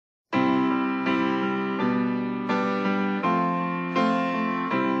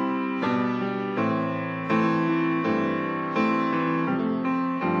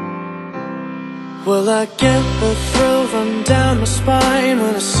Well, I get a thrill run down my spine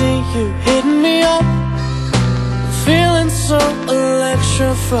when I see you hitting me up. Feeling so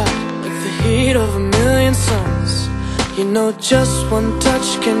electrified, like the heat of a million suns. You know just one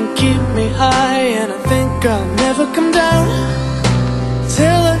touch can keep me high, and I think I'll never come down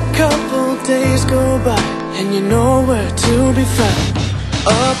till a couple days go by and you know where to be found.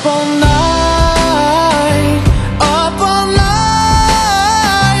 Up all night, up all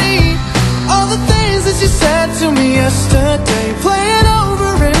night. All the things that you said to me yesterday playing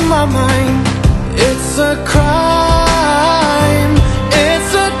over in my mind. It's a crime,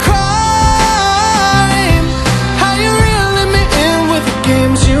 it's a crime. How you reeling me in with the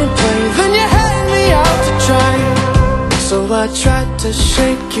games you play, then you hang me out to dry. So I tried to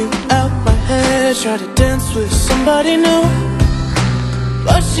shake you out my head, try to dance with somebody new,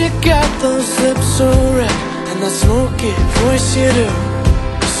 but you got those lips so red and that smoky voice you do.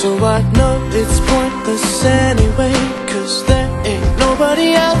 So I know it's pointless anyway, 'cause there ain't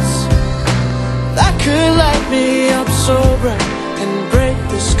nobody else that could light me up so bright and break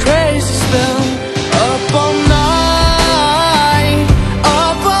this crazy spell. Up all night,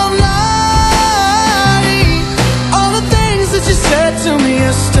 up all night. All the things that you said to me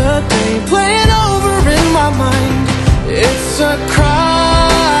yesterday playing over in my mind. It's a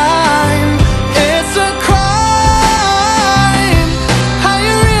crime, it's a crime. How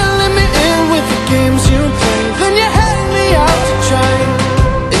you reeling me in with the games you play, then you hang me out to dry.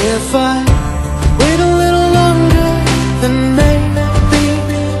 If I wait a little longer, then maybe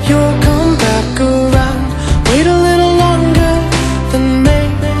you'll come back around. Wait a little longer, then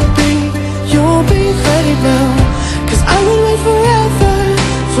maybe you'll be ready now. 'Cause I would wait forever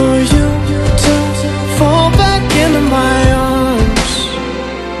for you to fall back into my arms.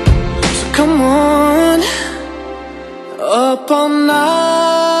 So come on. Up all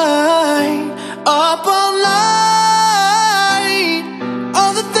night, up all night.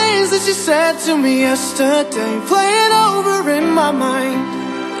 All the things that you said to me yesterday playing over in my mind.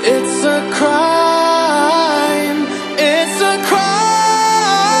 It's a crime, it's a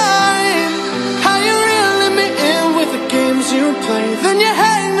crime. How you reeling me in with the games you play, then you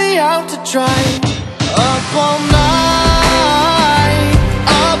hang me out to dry. Up all night,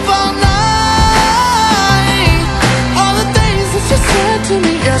 up all night. All the things that you said to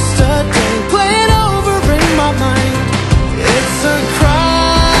me yesterday playing over in my mind. It's a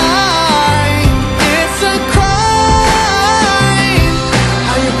crime, it's a crime.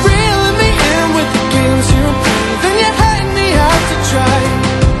 How you reeling me in with the games you play, then you hang me out to dry.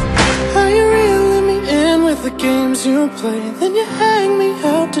 How you reeling me in with the games you play, then you hang me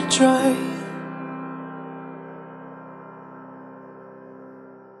out to dry.